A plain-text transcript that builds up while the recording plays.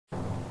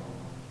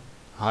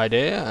Hi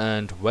there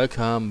and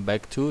welcome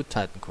back to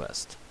Titan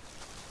Quest.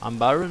 I'm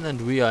Byron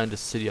and we are in the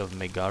city of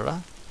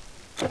Megara.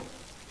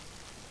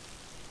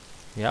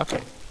 Yeah,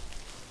 okay.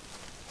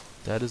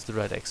 That is the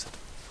right exit.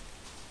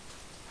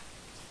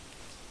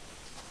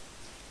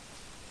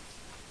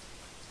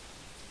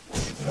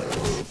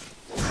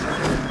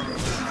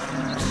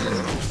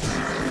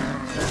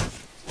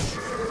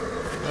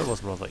 That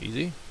was rather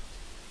easy.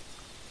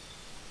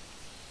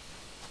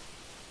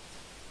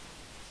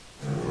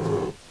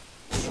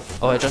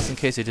 Oh, just in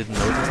case you didn't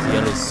notice, the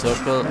yellow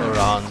circle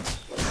around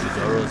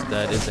Eudoros,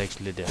 that is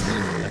actually the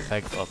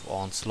effect of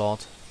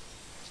onslaught.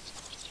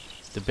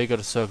 The bigger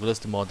the circle is,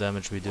 the more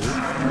damage we do.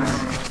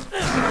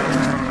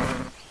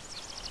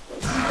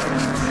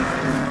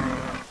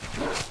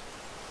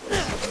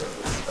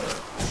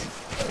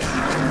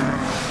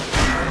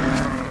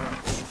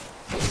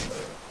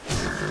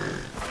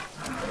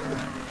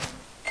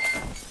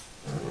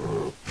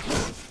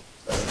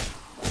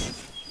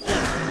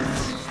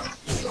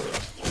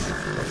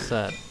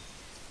 That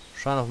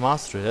Shrine of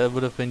Mastery, that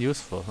would have been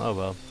useful. Oh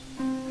well.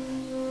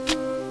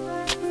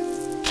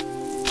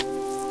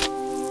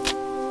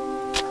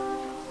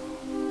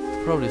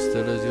 Probably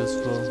still is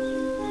useful.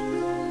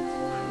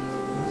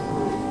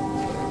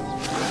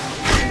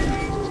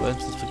 For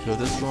instance, to kill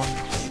this one.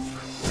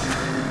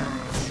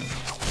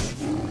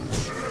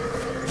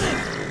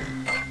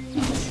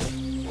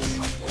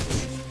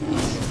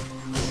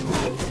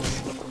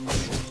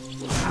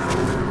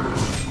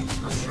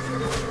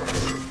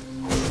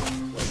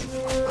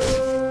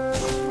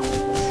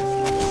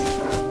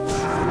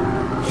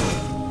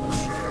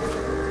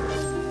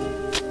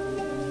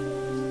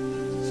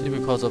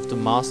 Because of the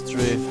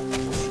mastery,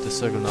 the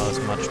circle now is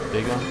much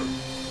bigger.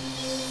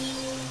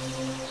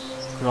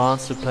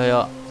 Grants the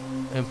player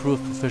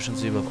improved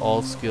proficiency with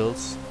all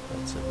skills.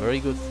 That's a very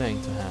good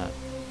thing to have.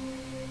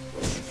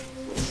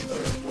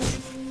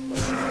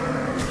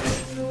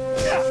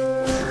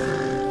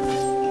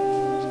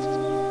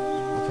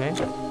 Okay,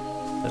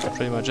 that's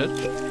pretty much it.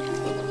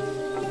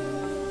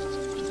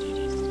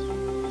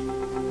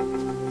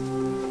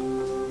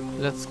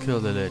 Let's kill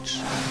the Lich.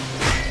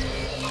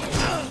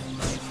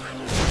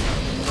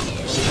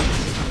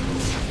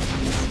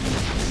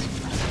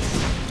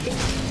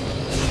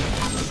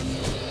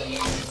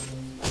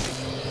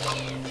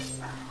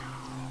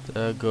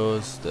 There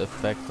goes the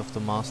effect of the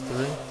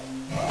mastery.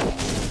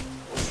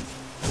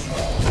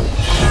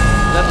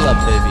 Level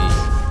up, baby!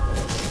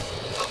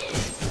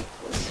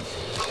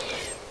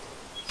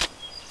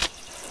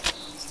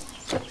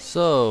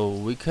 So,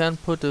 we can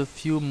put a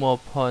few more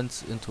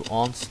points into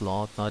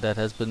Onslaught now that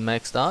has been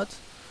maxed out.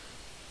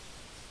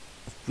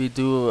 We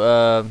do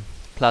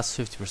plus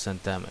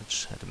 50%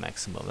 damage at the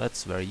maximum,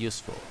 that's very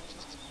useful.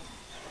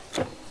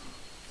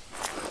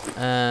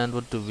 And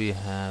what do we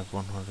have?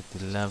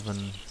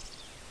 111.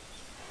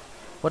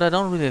 What I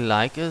don't really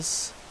like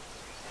is,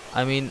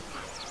 I mean,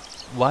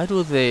 why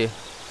do they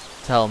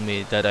tell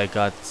me that I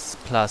got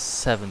plus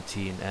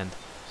 17 and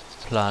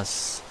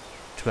plus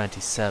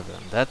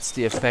 27? That's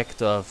the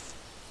effect of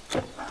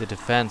the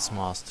defense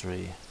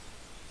mastery.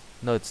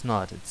 No, it's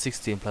not. It's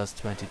 16 plus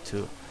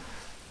 22.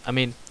 I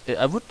mean,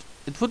 it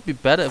would be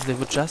better if they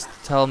would just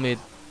tell me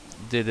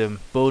the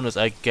bonus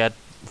I get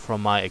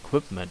from my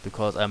equipment,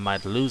 because I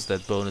might lose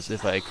that bonus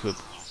if I equip,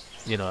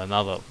 you know,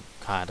 another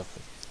kind of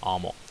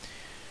armor.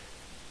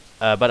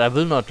 But I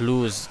will not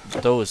lose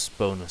those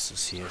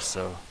bonuses here,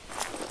 so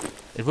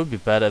it would be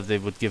better if they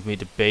would give me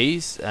the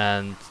base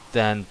and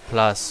then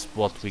plus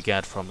what we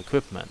get from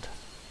equipment.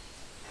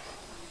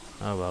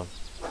 Oh well,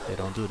 they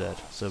don't do that,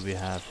 so we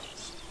have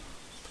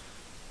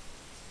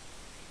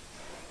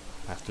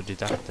to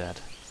deduct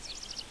that.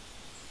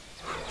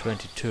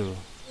 22.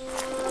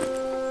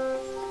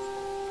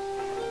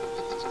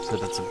 So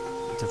that's a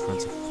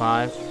difference of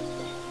 5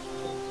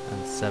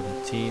 and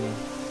 17.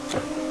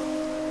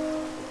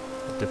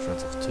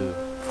 Difference of 2.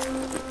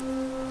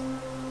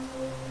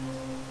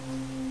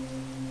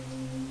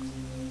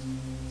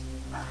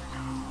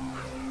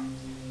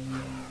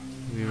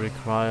 We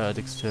require a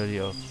dexterity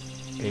of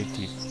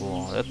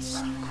 84.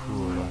 That's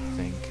cool, I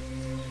think.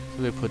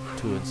 So we put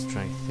 2 in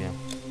strength here.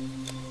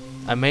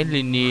 I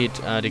mainly need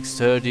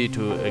dexterity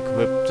to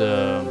equip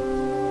to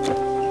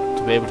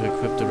be able to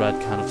equip the right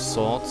kind of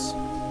swords,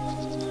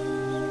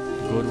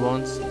 good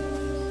ones.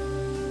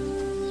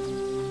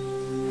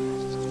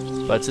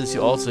 But since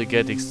you also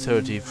get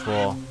dexterity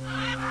for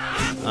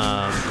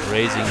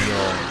raising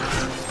your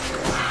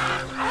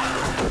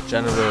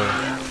general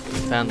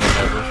defender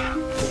level,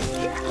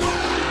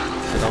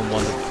 I don't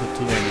want to put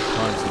too many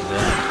points in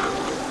there.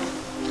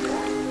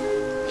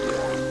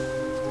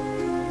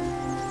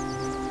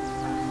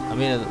 I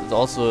mean, it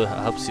also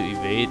helps you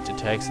evade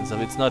attacks and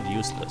stuff. It's not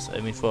useless.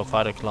 I mean, for a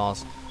fighter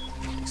class,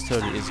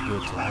 dexterity is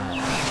good to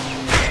have.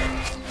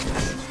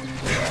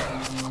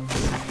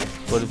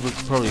 But it would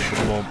probably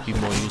be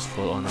more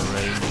useful on a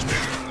ranged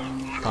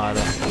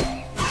fighter.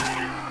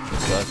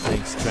 So I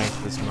think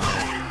strength is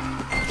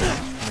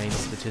my main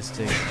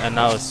statistic. And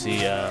now I see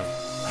the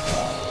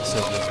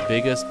circle is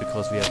biggest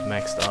because we have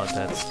maxed out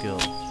that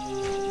skill.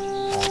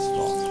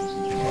 Onslaught.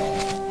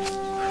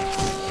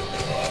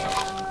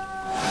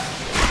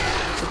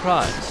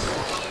 Surprise!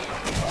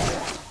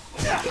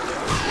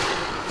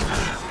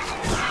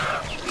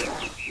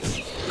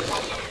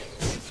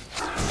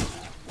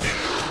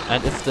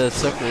 And if the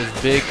circle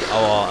is big,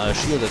 our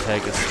shield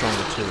attack is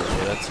stronger too,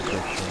 so that's a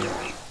good thing.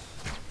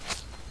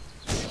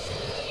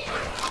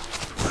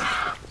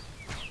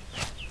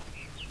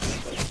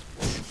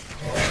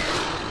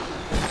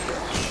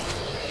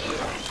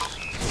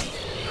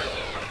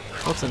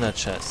 What's in that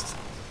chest?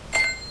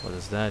 What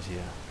is that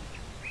here?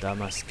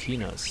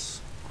 Damaskinus.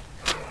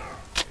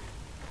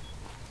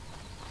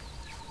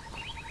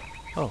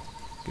 Oh,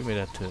 give me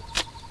that too.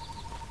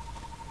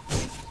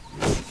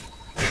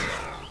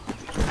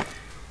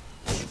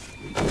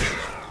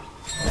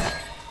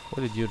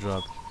 What did you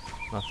drop?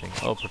 Nothing.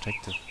 Oh,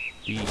 protective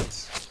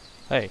beads.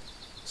 Hey,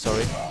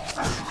 sorry.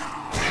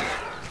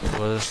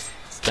 Was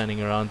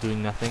standing around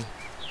doing nothing.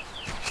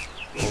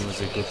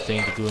 Always a good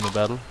thing to do in a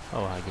battle.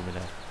 Oh, hi, give me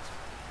that.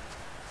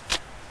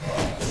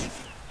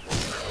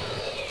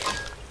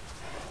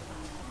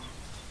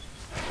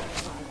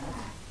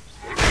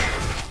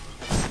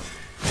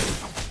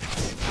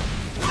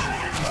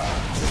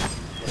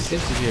 There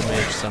seems to be a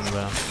mage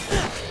somewhere.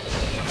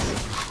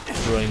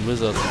 Throwing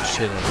wizards and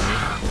shit at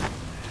me.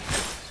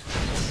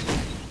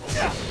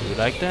 Do you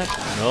like that?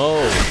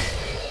 No!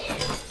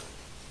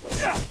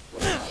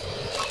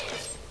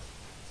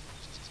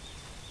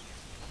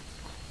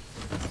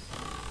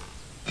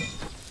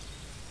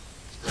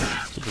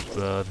 Stupid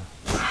bird.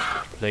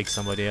 Plague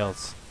somebody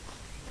else.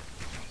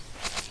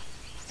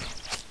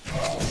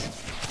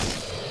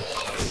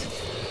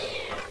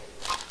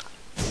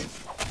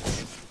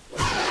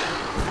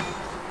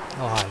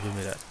 Oh, hi, give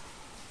me that.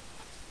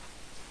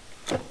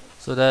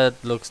 So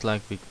that looks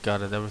like we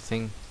got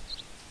everything.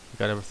 We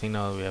got everything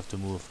now. We have to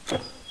move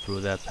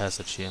through that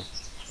passage here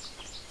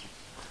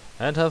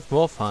and have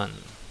more fun.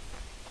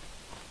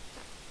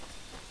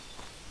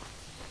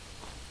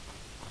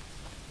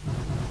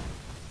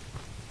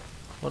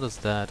 What is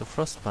that? A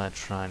frostbite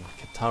shrine,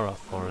 Katara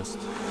forest.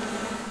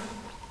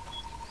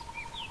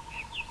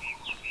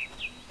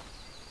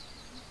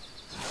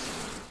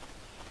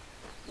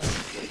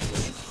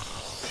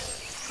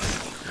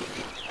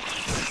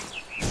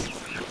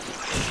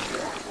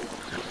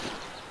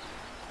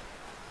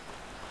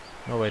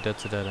 Oh wait,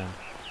 that's a dead end.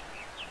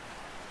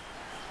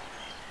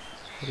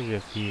 What do we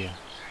have here?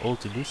 Old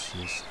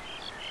Eudoros.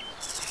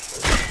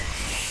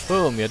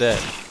 Boom, you're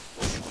dead.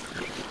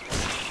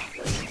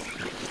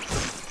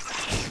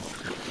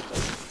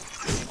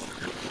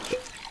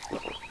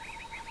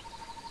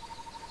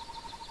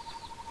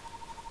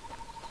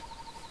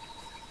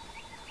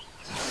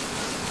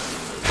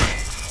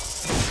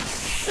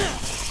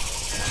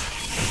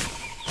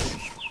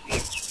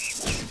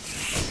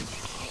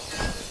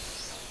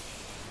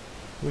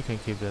 We can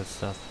keep that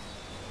stuff.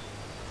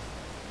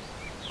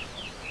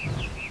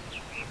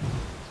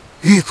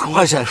 It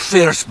was a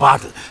fierce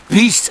battle.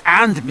 Beasts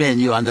and men,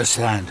 you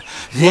understand.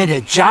 Then a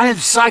giant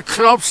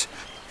cyclops,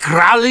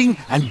 growling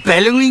and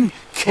bellowing,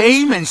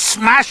 came and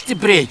smashed the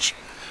bridge.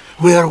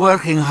 We are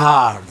working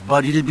hard,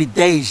 but it'll be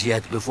days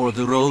yet before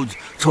the road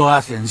to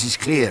Athens is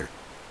clear.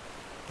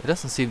 It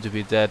doesn't seem to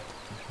be that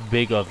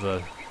big of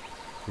a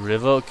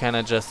river. Can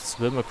I just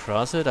swim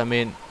across it? I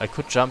mean, I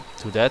could jump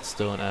to that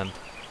stone and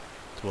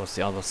towards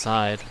the other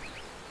side.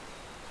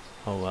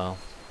 Oh well.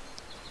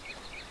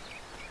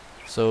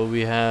 So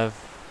we have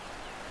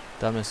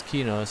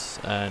Damaskinus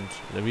and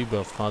the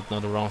rebirth fountain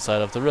on the wrong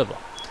side of the river.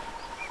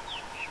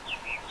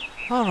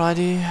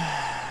 Alrighty.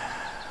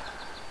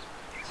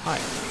 Hi.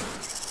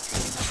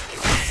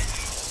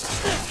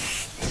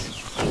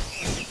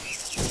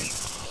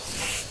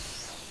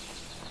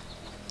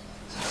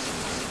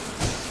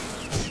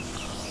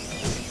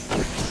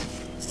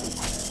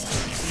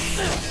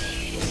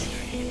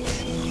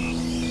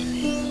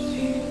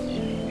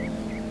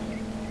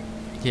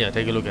 Yeah,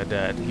 take a look at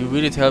that. You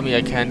really tell me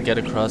I can't get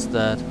across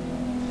that?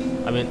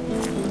 I mean,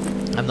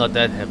 I'm not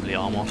that heavily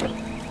armored.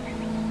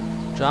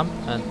 Jump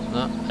and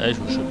it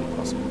should be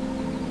possible.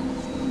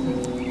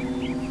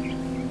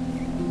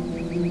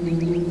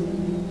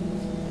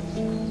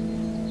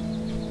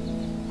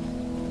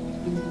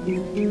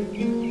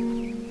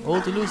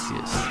 Old Eudoros.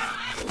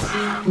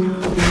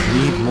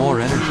 Need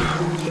more energy.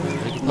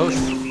 Make a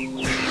potion.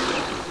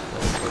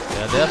 That's what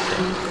they're there for.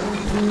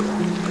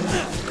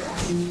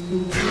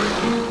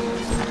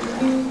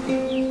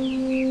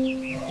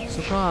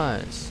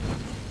 Surprise!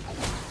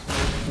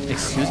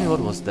 Excuse me, what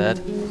was that?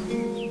 You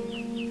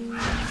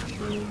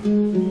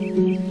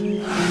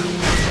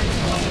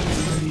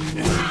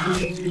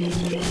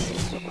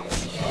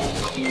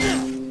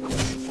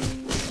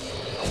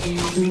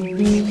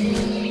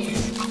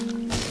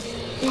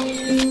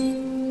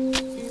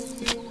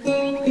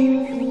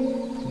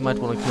might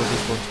want to kill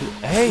this one too.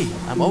 Hey!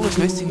 I'm always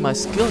wasting my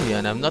skill here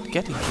and I'm not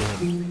getting to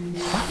him.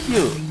 Fuck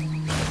you!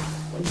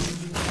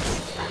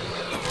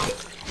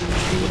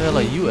 What the hell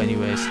are you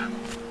anyways?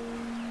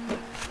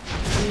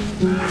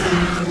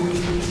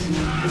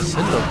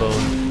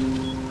 Cinderbone.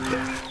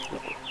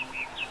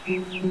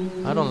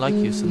 I don't like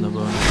you,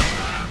 Cinderbone.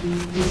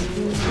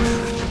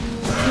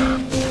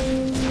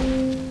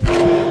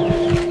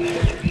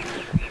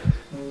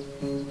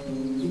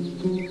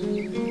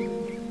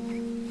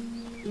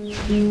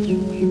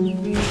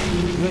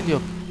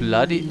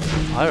 bloody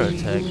fire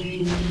attack.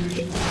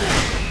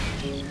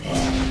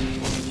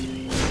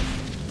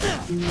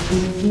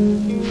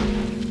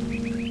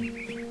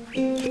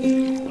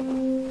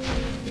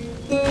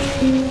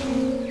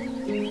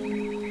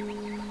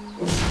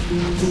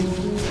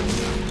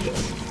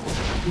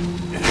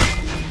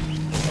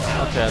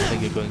 Okay, I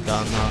think you're going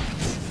down now.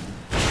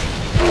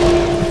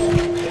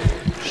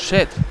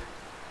 Shit!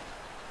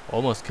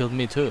 Almost killed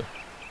me too.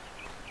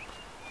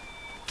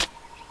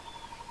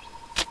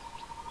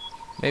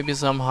 Maybe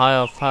some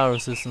higher fire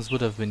resistance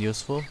would have been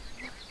useful.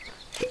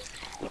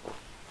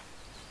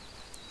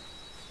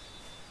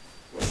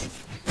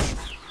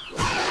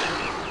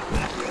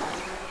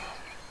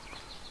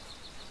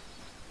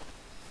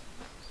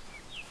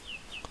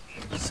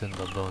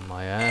 Cinder blown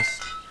my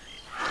ass.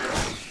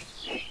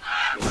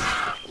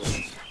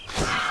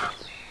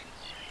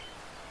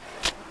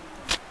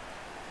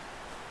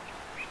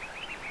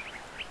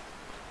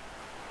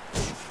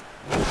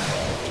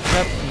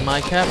 Captain,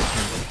 my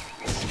captain.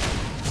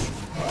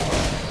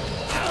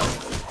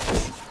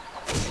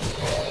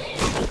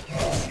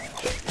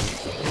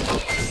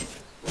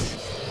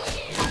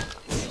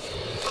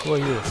 Who are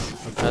you?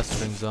 A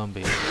pestering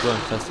zombie. Go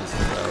infest us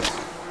somewhere else.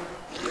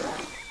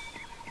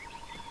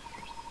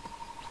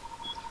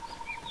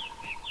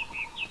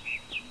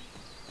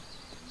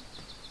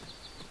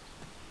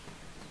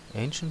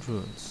 Ancient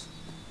ruins.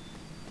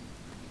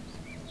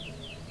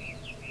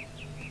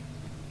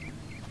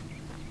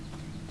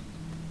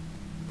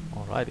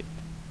 Alrighty.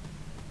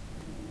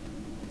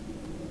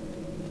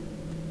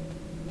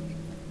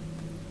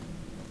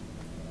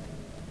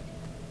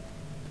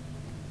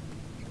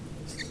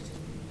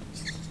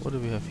 What do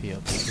we have here?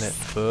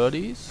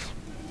 Birdies.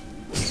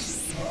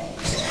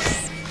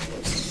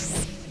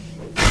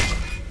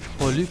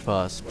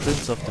 Polyphemus,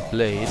 Prince of the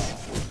Blade.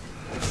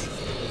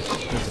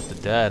 Prince of the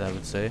Dead, I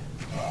would say.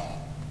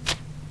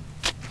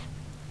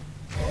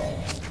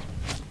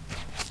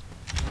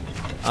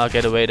 Ah,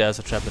 get away, there's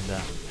a trap in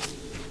there.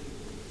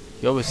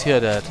 You always hear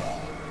that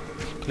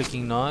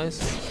clicking noise.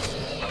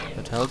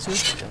 That tells you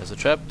there's a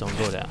trap, don't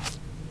go there.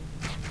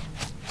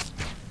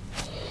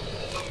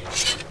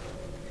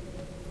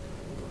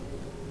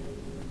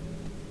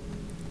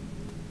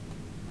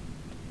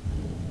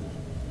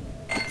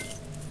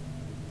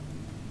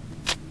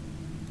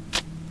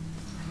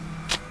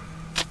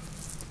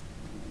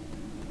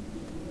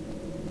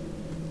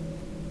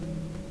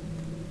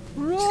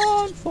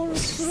 Run,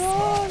 Forrest,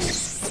 run!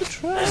 The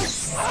trap!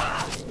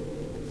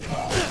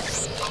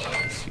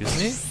 Excuse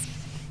me?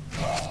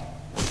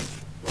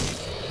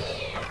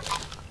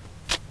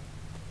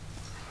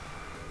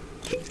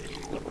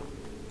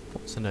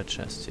 What's in that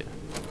chest here?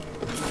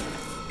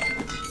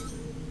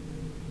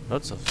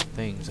 Lots of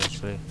things,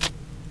 actually.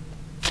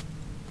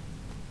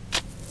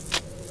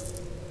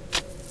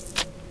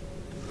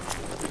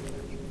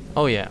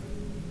 Oh yeah.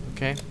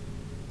 Okay.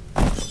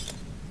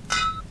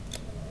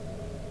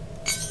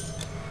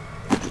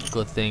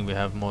 Good thing we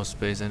have more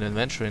space in the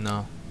inventory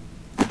now.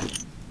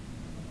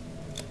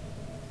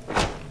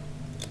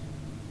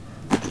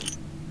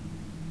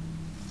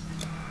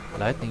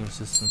 Lightning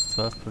resistance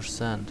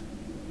 12%.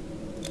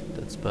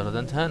 That's better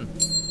than 10.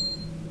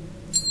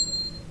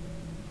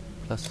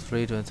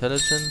 +3 to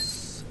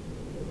intelligence.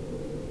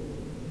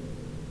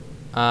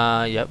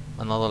 Yep,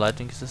 another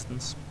lightning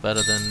resistance.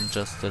 Better than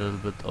just a little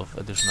bit of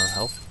additional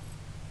health.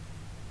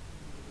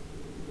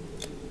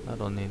 I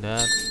don't need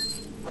that.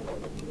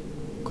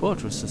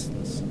 Cold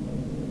resistance.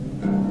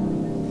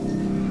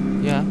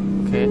 Yeah,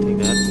 okay, I take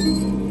that.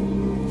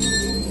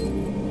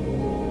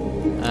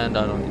 And I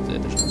don't need the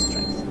additional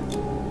strength.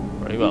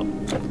 Very well.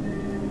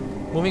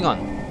 Moving on.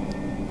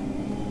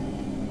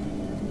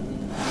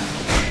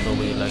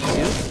 Nobody likes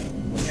you.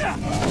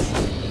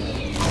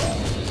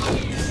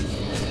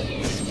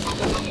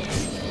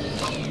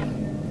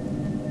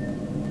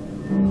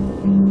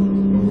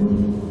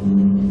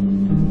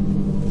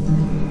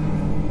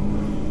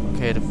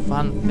 Okay, the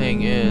fun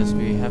thing is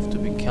we have to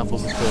be careful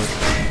with those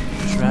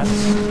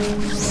traps.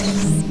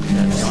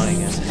 They're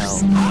annoying as hell.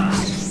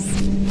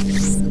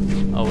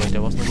 Oh wait,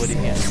 there was nobody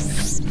here.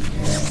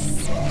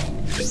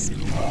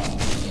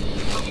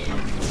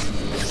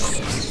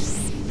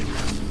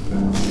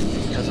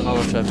 There's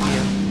another trap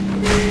here.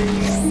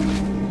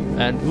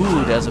 And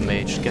ooh, there's a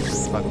mage. Get the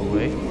fuck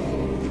away.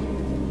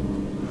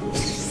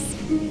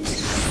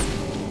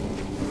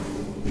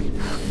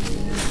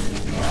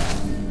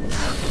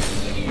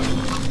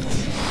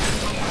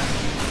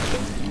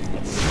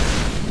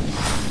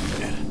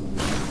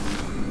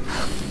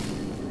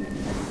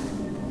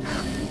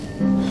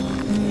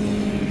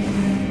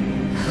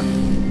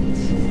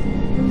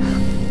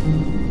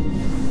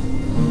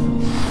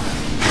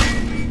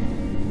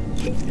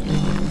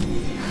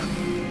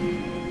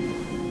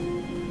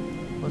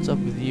 What's up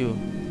with you?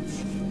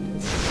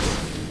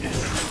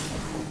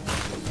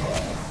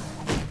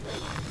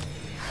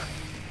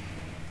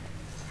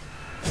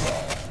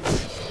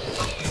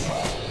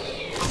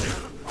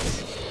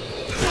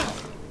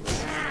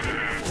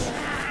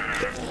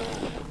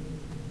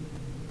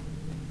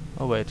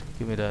 Oh wait,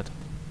 give me that.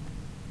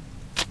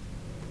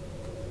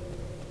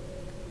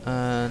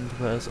 And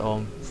where's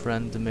our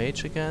friend the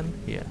mage again?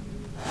 Here.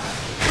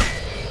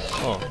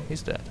 Oh,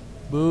 he's dead.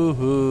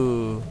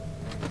 Boo-hoo!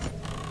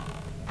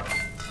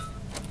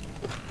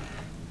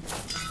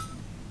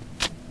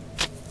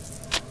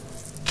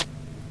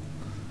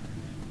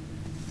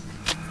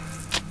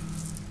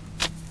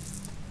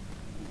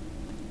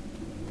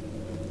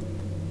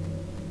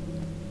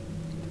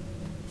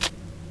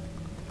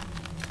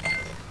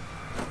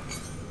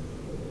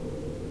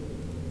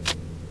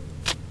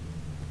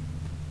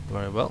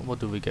 Very well, what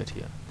do we get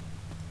here?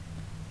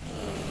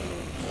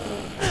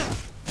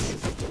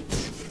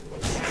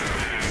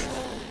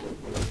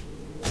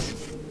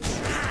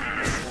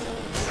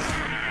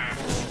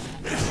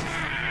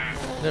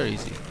 Very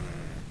easy.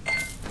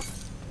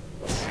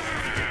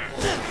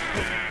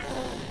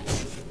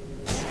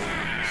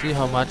 See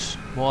how much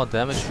more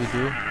damage we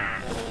do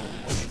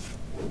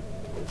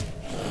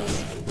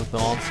with the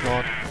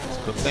onslaught? It's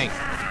a good thing.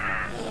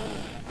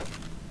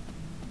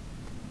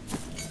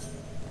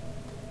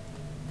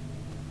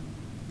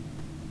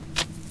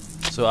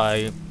 So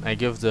I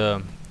give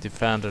the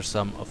defender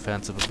some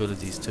offensive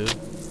abilities too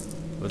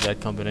with that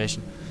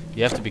combination.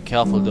 You have to be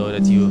careful though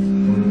that you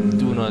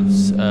do not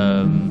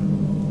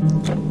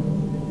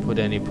put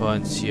any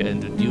points here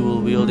into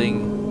dual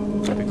wielding,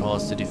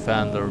 because the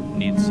defender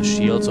needs the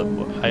shield. So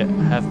I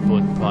have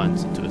put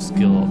points into a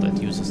skill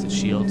that uses the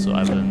shield, so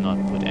I will not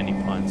put any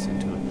points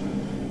into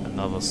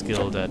another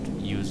skill that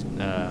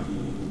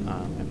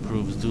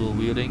improves dual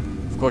wielding.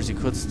 Of course you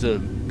could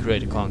still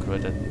create a conqueror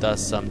that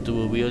does some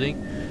dual wielding,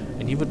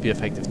 and he would be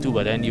effective too,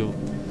 but then it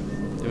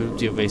would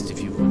be a waste if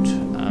you would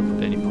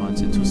put any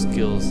points into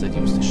skills that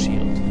use the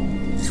shield.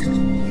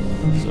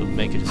 So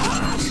make a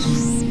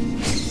decision.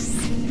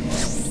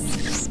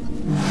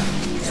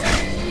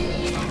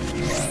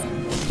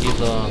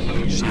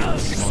 Either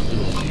shields or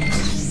dual.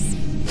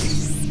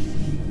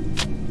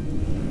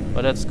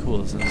 But that's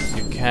cool, since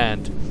you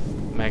can't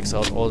max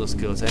out all the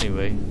skills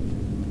anyway.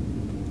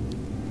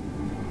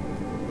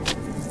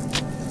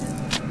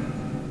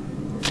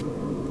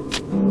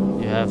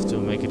 You have to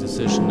make a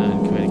decision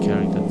and create a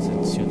character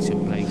that suits your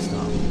playing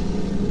style.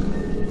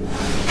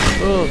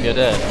 Boom, you're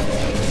dead.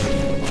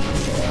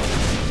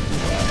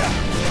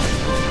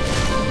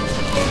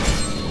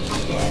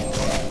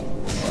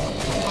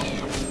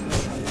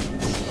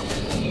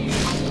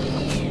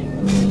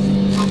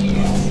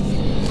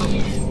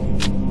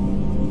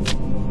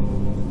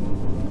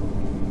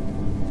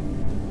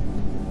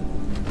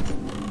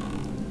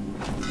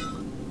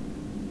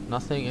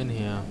 Nothing in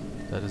here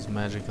that is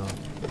magical.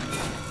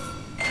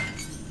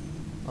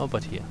 Oh,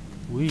 but here.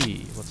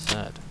 Wee, what's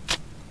that?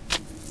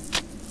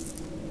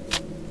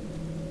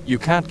 You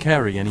can't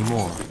carry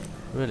anymore.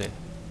 Really?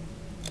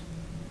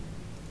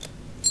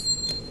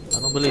 I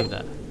don't believe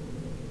that.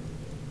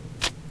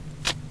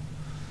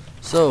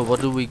 So, what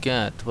do we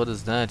get? What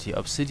is that here?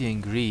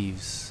 Obsidian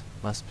Greaves.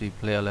 Must be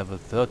player level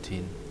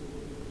 13.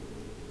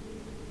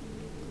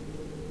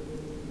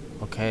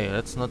 Okay,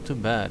 that's not too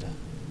bad.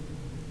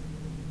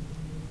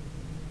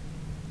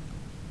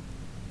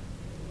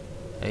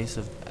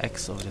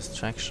 Axe of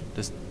Destruction.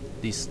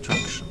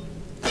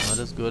 Not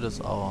as good as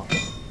our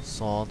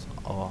sword,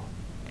 our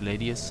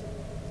gladius.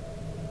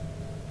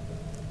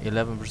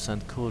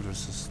 11% cold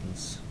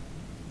resistance.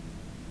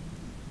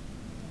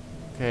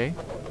 Okay.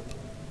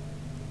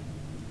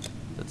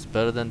 That's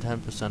better than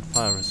 10%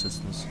 fire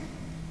resistance.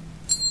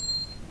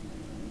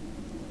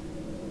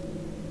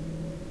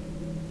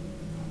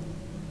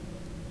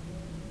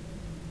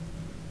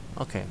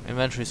 Okay,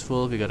 inventory's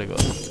full, we gotta go.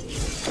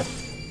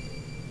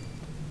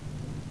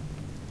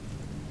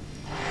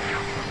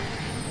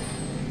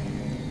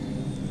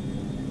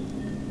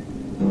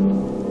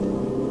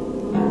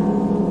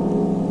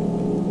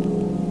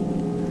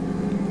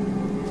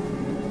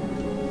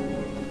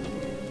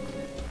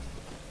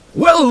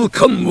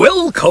 Welcome,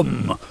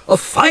 welcome! A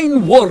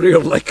fine warrior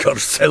like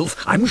yourself.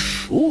 I'm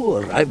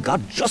sure I've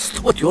got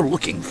just what you're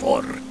looking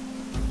for. Oh,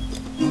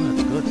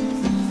 that's good.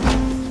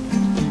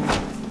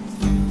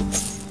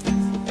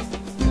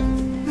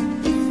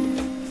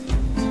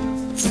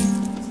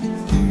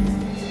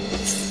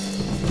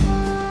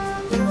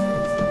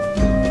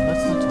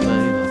 That's not too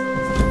bad either.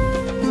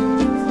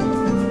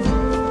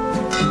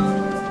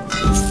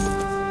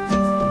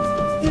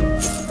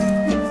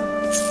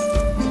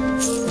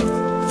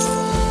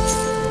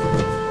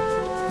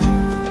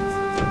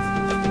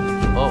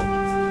 Oh,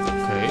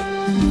 okay.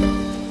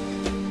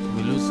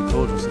 We lose the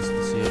cold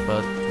resistance here,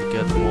 but we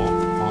get more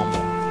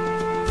armor.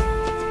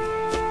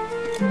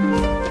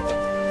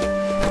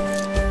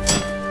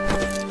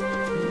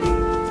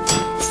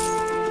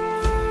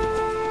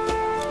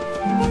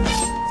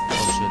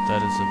 Oh shit,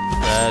 that is a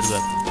bad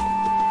weapon.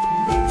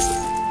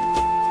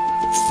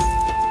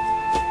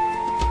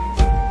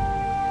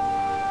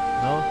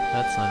 No,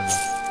 that's not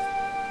enough.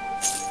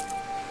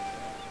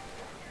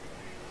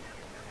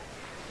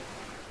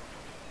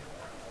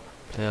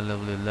 Player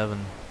level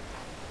 11.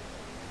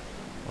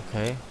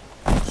 Okay.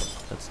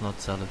 Let's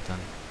not sell it then.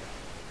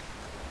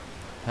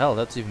 Hell,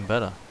 that's even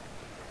better.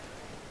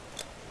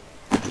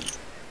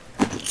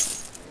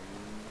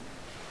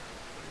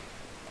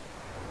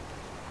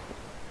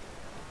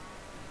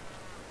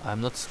 I'm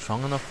not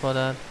strong enough for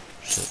that?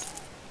 Shit.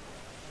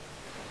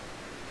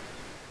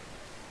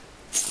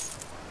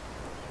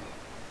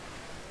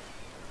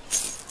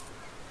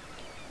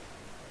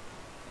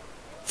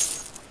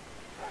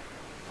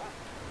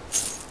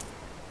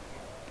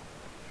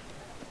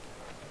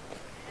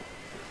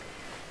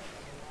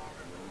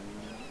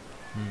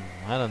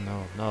 I don't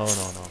know. No.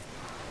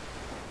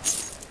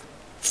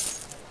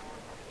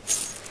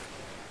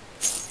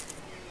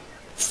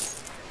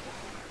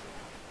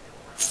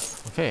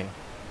 Okay.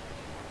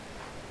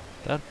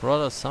 That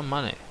brought us some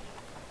money.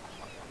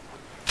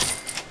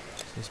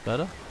 Is this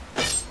better?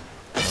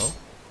 No.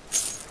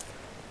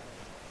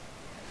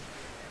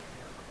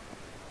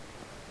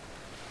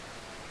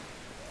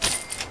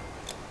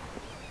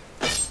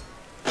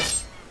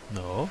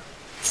 No.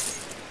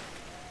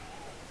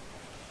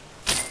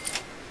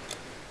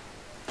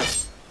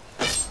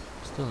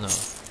 Still no.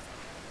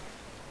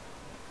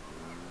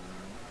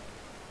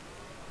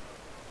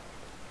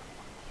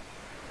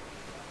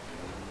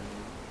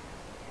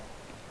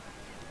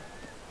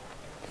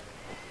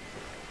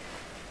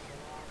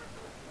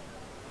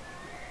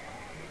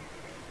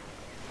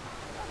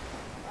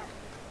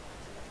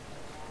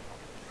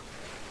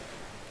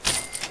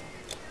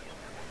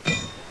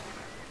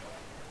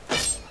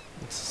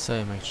 It's the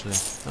same actually.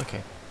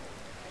 Okay.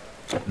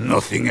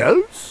 Nothing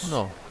else?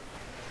 No.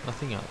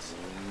 Nothing else.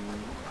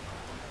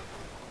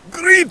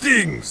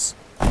 Greetings!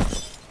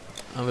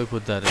 And we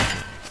put that in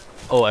here.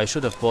 Oh, I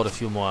should have bought a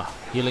few more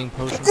healing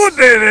potions. Good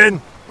day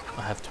then!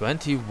 I have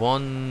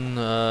 21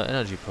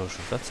 energy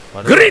potions. That's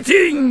quite a lot.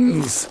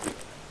 Greetings!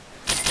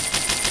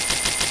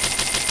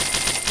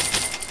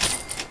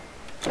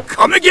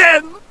 Come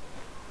again!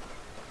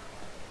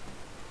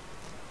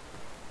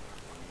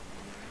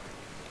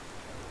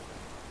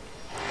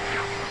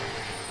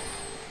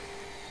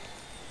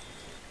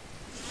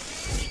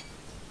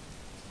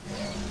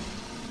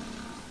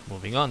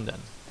 Moving on then.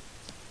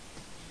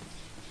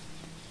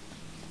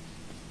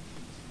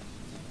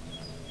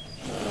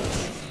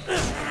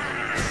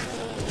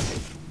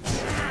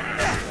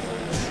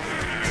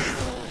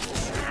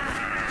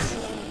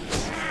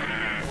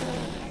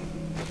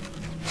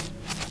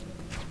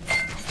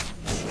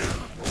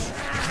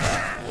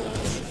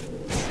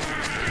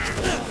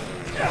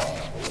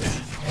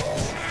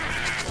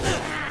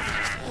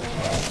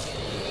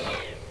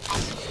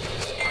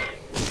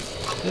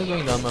 Still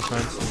going down, my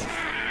friends.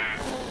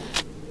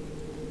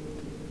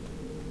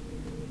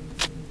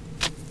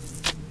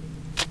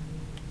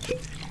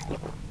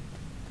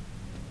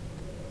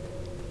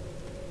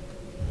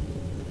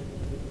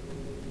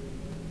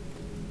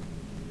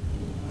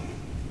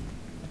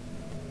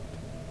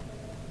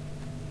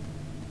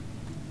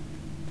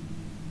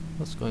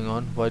 What's going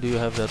on? Why do you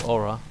have that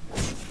aura?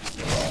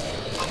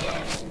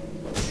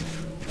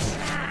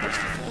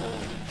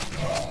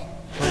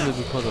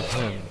 Probably because of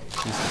him.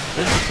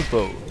 He's the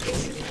bow.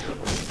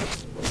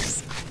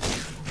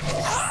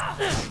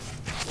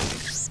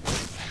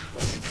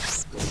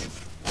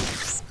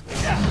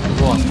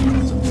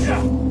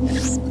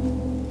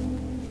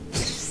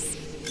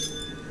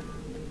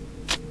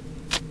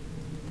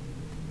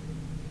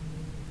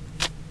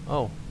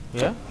 Oh,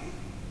 yeah?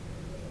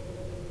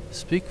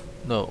 Speak?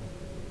 No.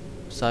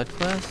 Side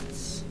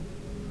quests?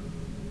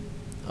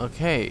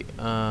 Okay,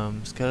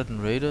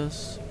 Skeleton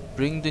Raiders.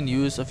 Bring the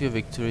news of your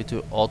victory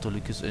to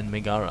Autolycus in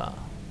Megara.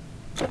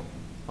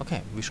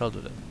 Okay, we shall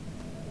do that.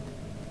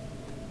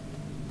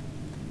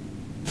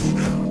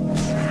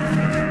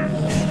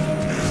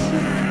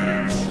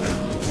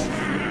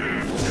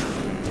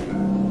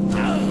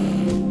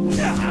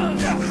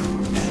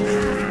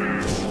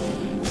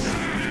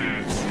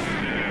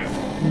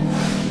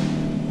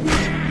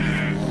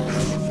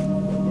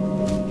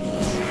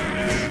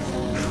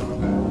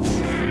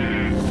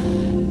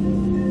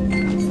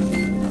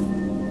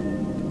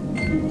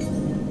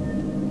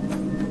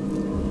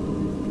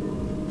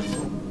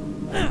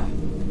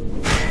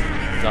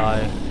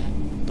 Die.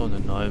 Don't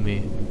annoy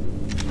me.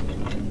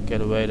 Get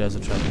away, there's a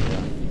trap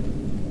here.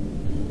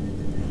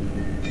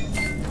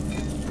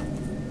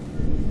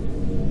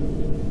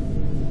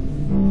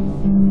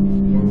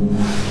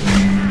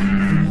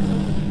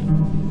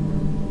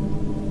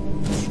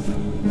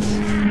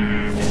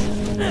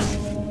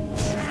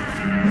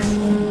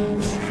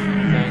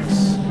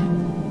 Thanks.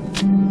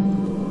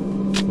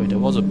 Wait, there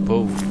was a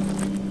bow.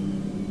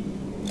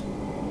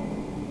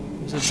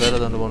 Is it better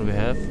than the one we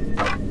have?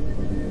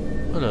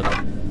 A little.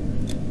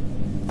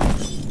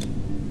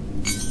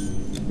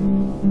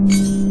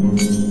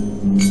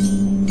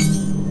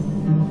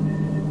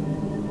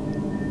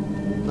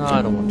 No,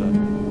 I don't want that.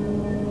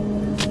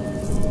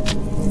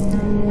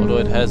 Although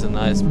it has a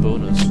nice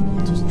bonus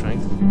to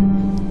strength.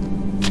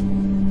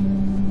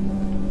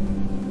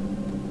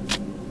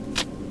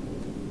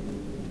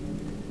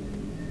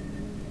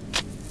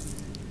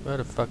 Where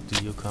the fuck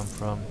do you come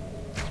from?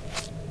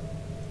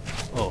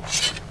 Oh.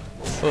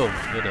 Boom,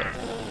 you're dead.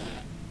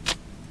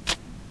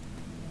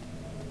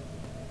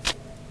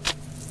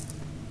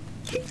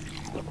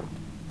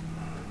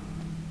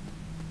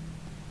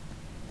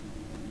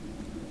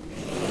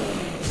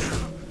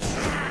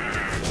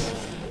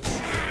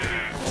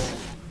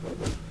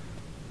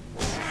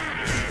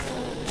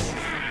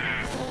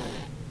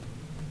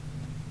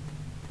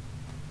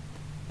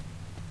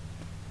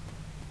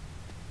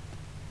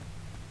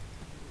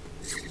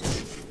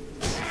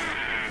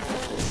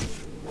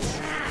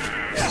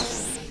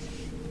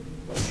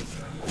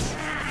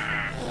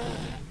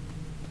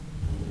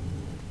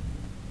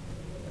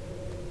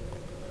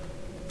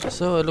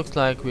 So it looks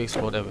like we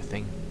explored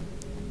everything.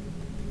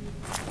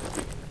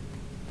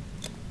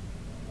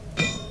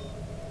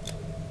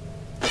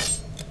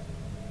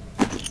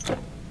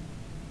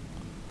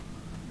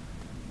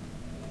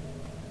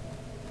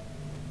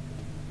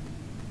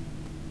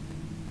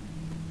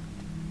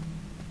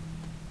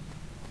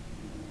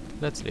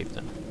 Let's leave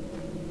them.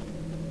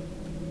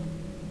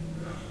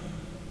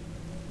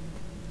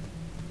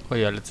 Oh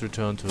yeah, let's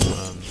return to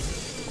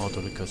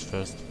Autolycus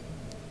first.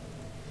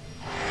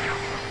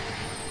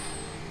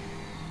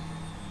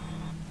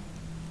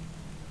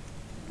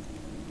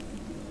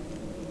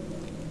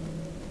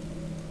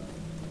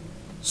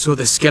 So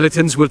the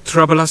skeletons will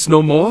trouble us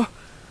no more?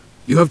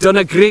 You have done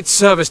a great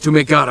service to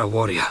Megara,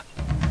 warrior.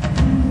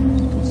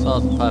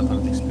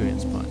 2,500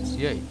 experience points.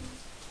 Yay.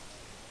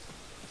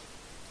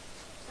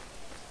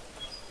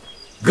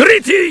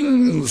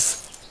 Greetings!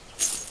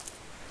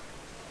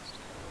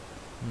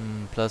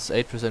 Plus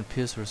 8%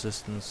 pierce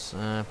resistance,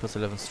 plus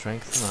 11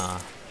 strength. Nah.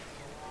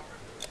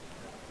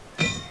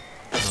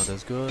 Not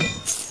as good.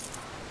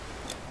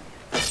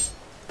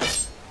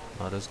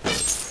 Not as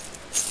good.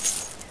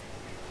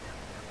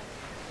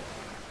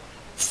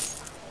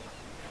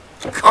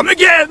 Come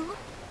again!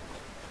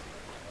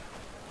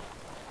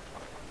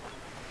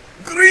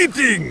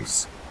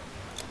 Greetings!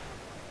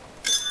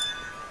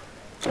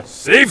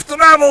 Safe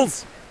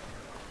travels!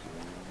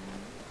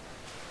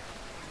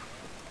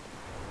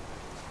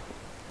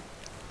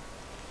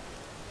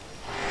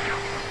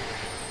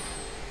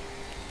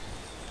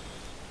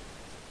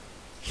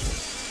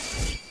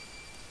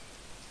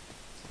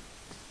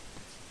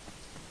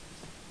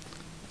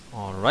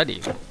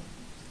 Alrighty.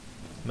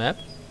 Map?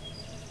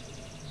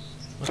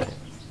 Okay.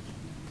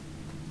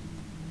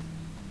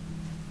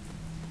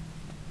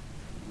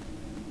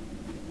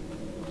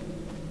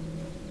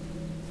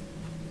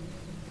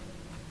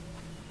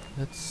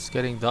 It's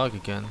getting dark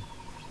again.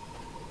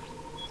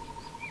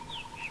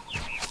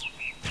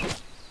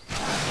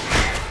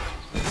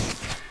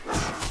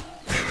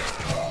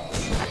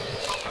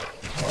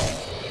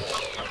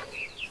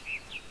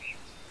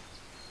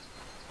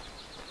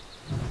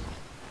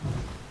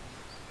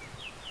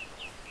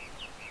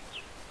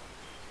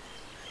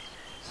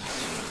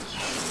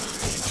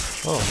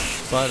 Oh,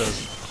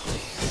 spiders.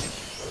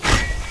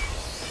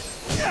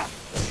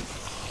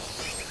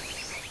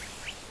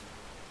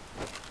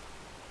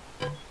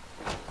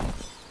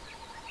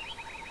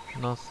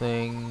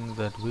 Nothing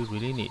that we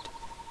really need.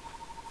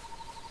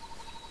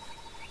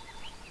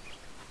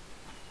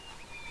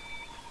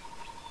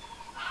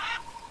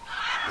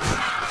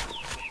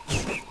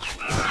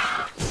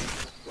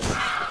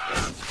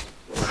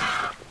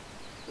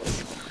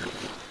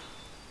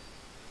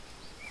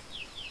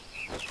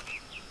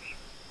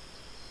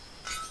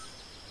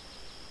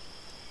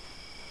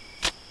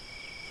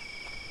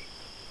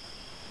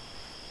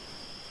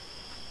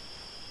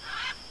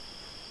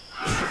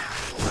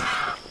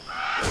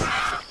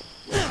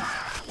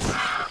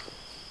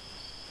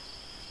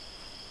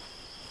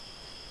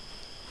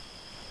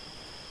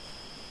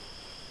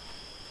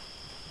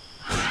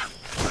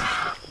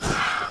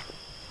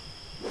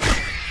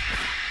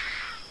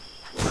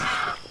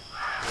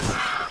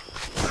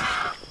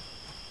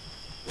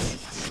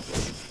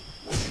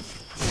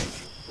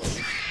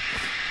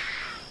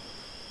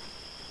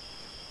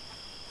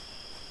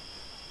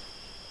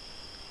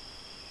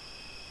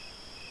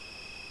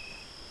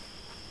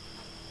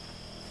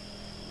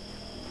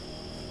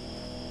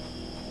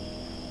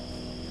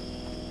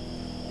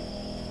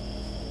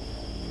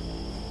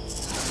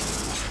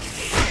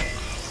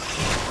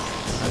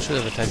 I should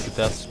have attacked the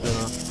Death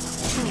Spinner.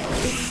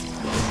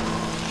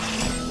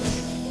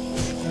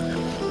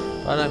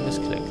 But I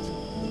misclicked.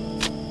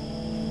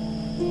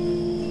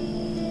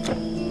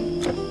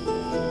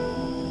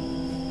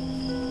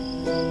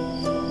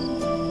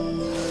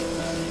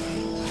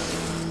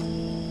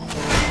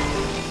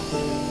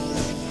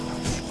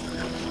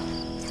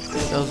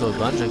 That was a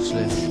bunch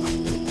actually.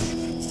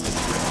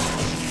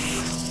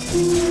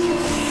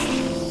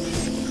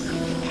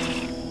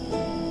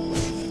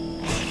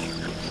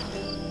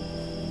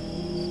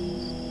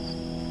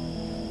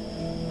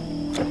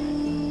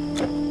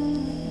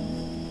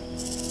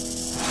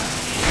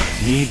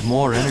 Need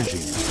more energy.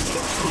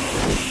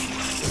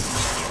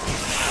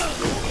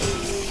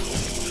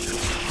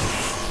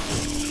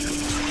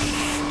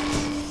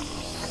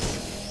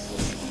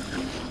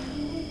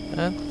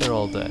 And they're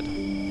all dead.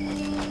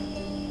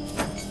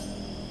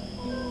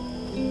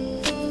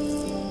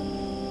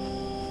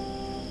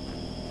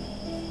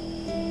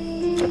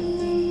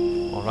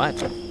 Alright.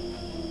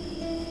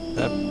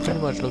 That pretty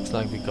much looks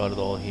like we got it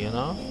all here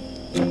now.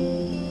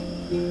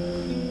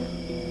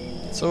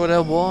 So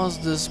there was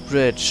this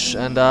bridge,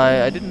 and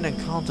I didn't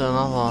encounter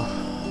another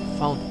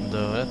fountain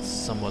though, that's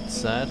somewhat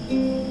sad.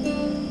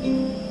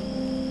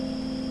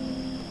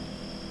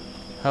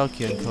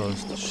 Halcyon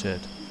Coast, shit.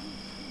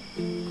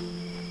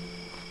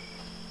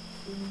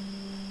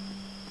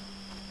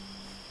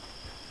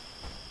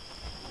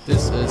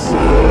 This is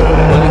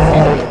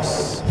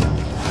Polyphemus.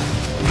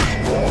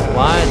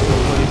 Why no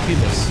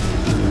Polyphemus?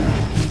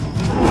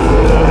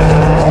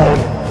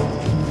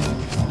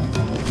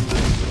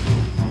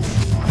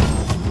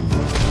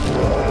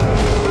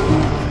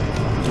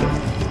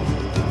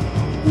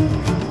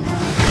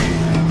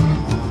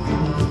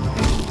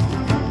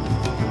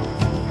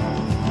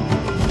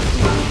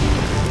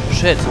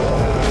 shit.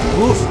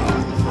 Move!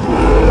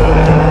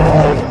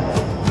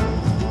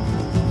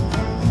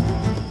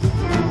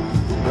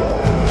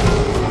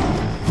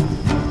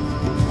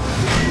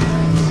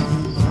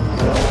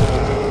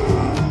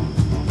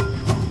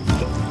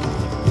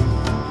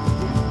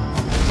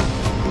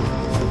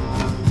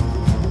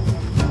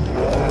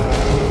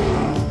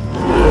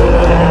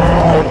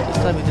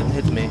 This time he didn't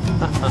hit me.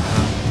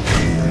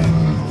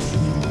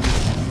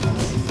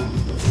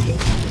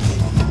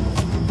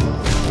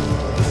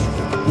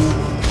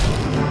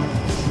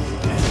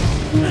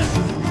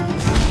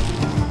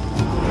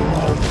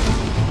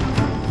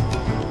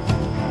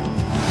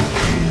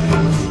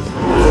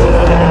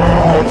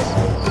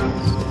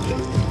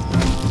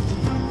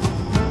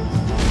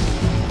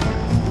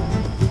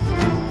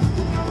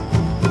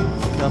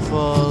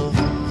 Careful.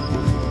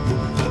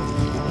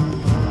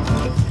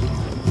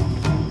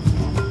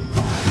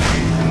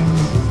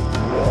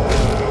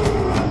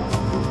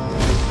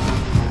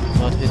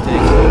 Not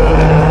hitting.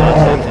 Not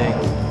hitting.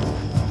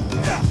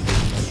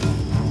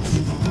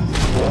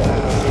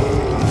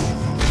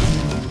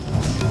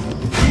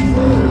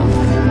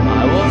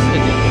 I was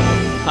hitting him.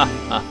 Ha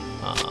ha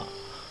ha.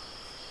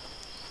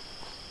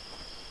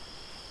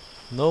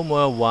 No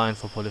more wine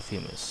for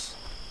Polyphemus.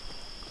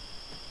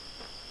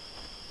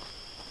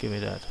 Give me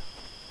that.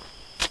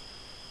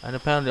 And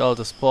apparently all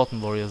the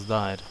Spartan warriors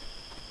died.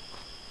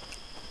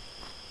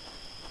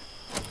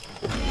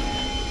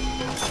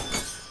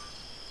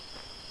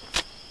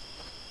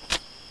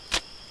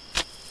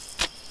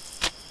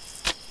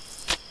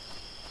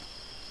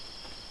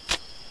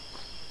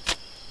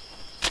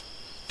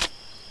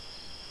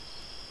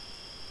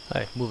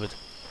 Hey, move it.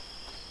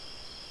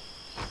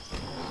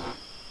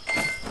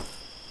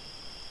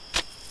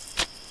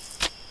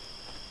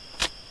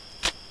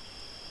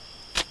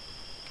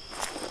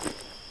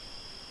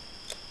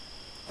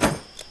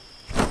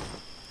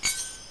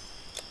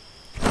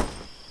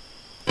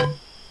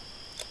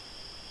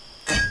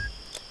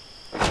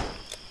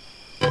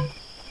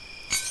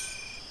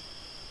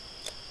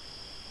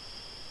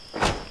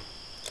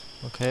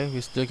 Okay,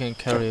 we still can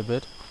carry a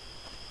bit.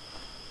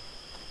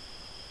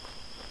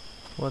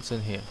 What's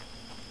in here?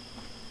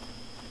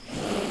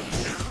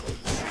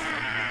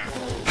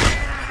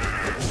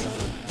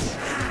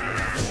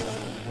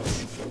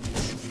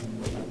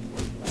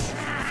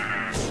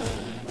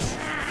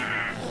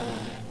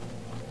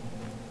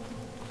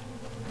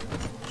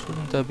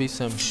 Shouldn't there be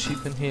some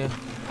sheep in here?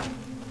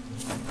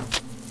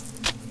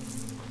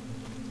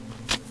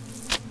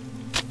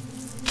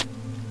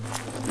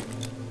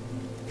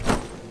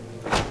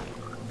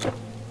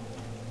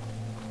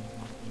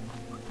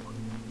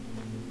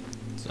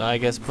 So I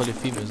guess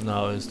Polyphemus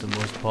now is the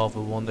most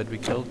powerful one that we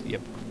killed.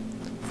 Yep.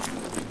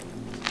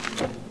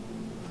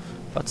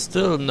 But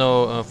still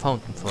no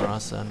fountain for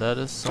us, and that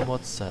is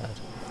somewhat sad.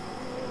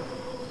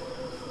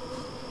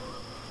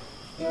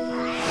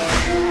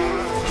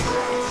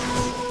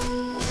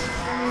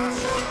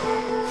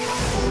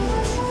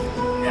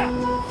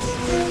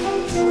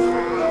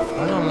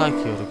 I don't like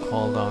you to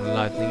call down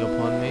lightning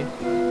upon me.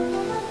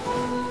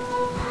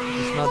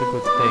 It's not a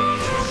good thing.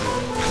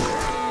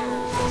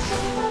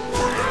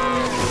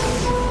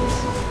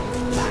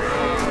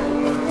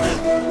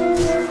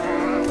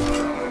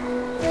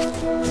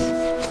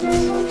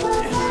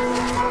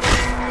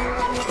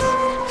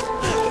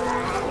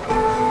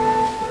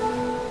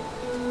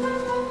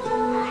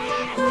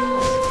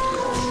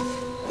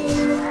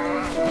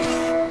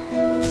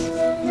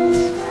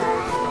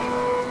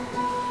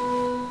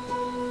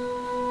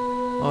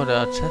 Oh, there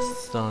are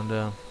chests down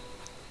there.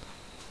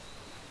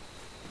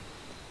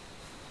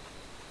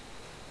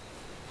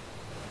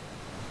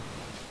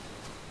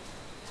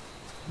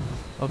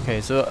 Okay,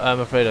 so I'm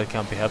afraid I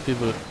can't be happy.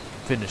 We'll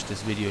finish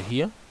this video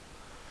here.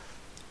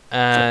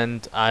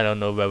 And I don't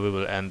know where we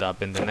will end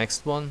up in the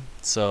next one.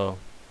 So,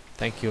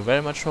 thank you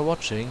very much for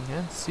watching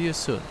and see you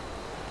soon.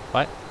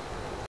 Bye.